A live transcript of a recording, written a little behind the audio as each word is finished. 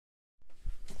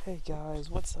Hey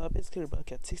guys, what's up? It's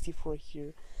Bucket64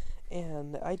 here,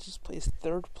 and I just placed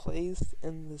 3rd place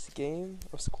in this game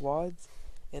of squads,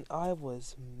 and I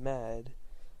was mad.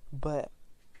 But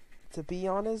to be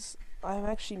honest, I'm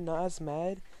actually not as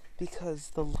mad because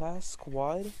the last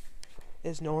squad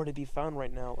is nowhere to be found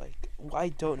right now. Like, I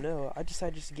don't know. I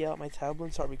decided just to get out my tablet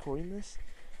and start recording this.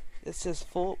 It says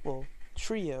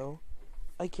trio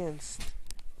against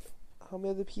how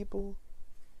many other people?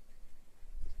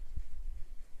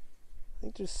 I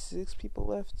think there's 6 people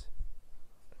left.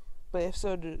 But if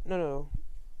so, no.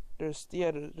 There's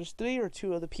 3 or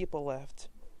 2 other people left.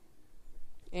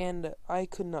 And I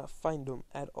could not find them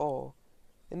at all.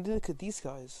 And look at these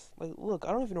guys. Like, look,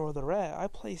 I don't even know where they're at. I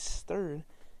placed 3rd.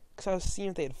 Because I was seeing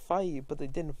if they'd fight, but they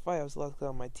didn't fight. I was the last guy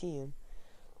on my team.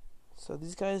 So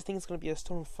these guys think it's going to be a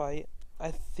storm fight. I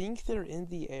think they're in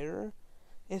the air.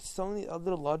 It's only a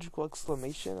little logical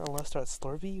exclamation, unless they're at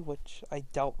Slurpee, which I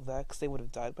doubt that, because they would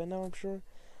have died by now, I'm sure.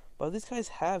 But these guys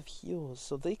have heals,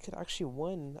 so they could actually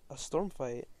win a storm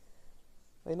fight.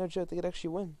 Like, no joke, they could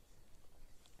actually win.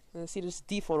 And see this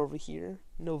default over here,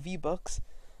 no V-Bucks,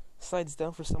 slides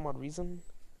down for some odd reason.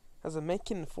 Has a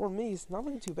medkit and 4 minis, not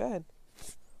looking too bad.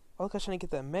 Oh, look, I'm trying to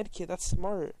get that medkit, that's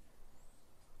smart.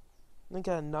 Then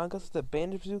got a Nagas with a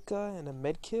bandage bazooka and a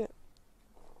medkit.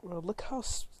 Bro, look how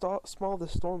small the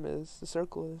storm is, the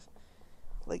circle is.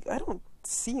 Like, I don't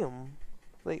see him.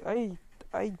 Like,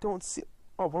 I don't see.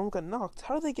 Oh, one got knocked.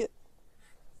 How did they get.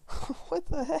 What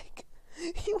the heck?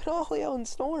 He went all the way out in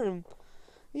storm.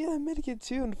 Yeah, medkit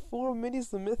 2 and 4 minis,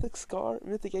 the mythic scar,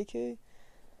 mythic AK.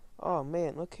 Oh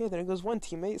man, okay, there goes one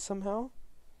teammate somehow.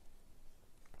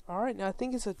 Alright, now I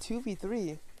think it's a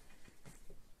 2v3.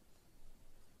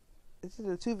 Is it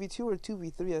a 2v2 or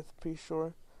 2v3? I'm pretty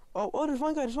sure. Oh, there's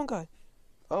one guy.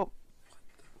 Oh,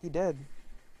 he dead.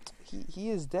 He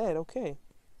is dead, okay.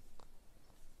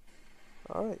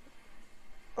 Alright.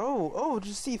 Oh,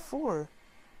 just C4.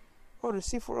 Oh, there's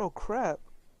C4, oh crap.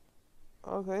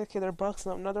 Okay, they're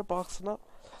boxing up, now they're boxing up.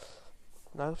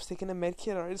 Now I'm taking a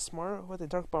medkit, alright, smart. With a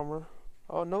dark bomber.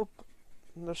 Oh, nope.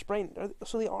 They're spraying,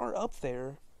 so they are up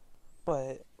there.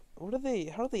 But, how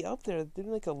are they up there? They're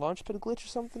doing like a launch pad glitch or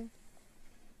something?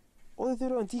 Oh, they're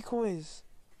doing decoys.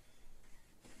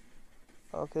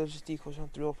 Okay, there's just decoys on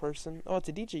 3 person. Oh, it's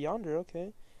a DJ yonder,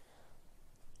 okay.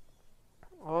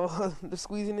 Oh, they're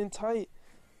squeezing in tight.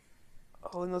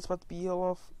 Oh, and it's about to be heal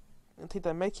off. And take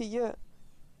that medkit yet?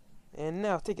 And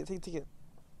now, take it.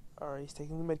 Alright, he's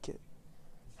taking the medkit.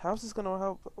 How's this gonna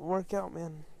help work out,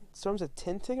 man? Storm's a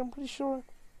 10 tick, I'm pretty sure.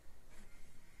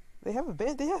 They have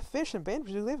fish and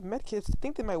bandages, they have medkits. I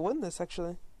think they might win this,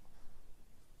 actually.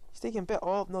 He's taking bet.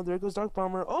 Oh, no, there goes Dark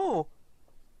Bomber. Oh,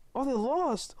 they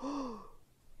lost.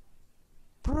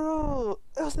 Bro,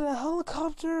 it was in a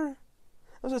helicopter.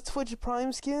 It was a Twitch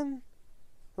Prime skin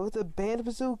with a band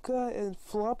bazooka and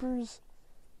floppers.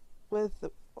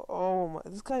 Oh my,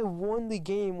 this guy won the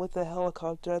game with a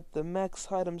helicopter at the max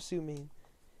height, I'm assuming.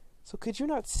 So could you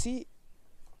not see?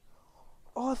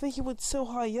 Oh, I think he went so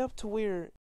high up to where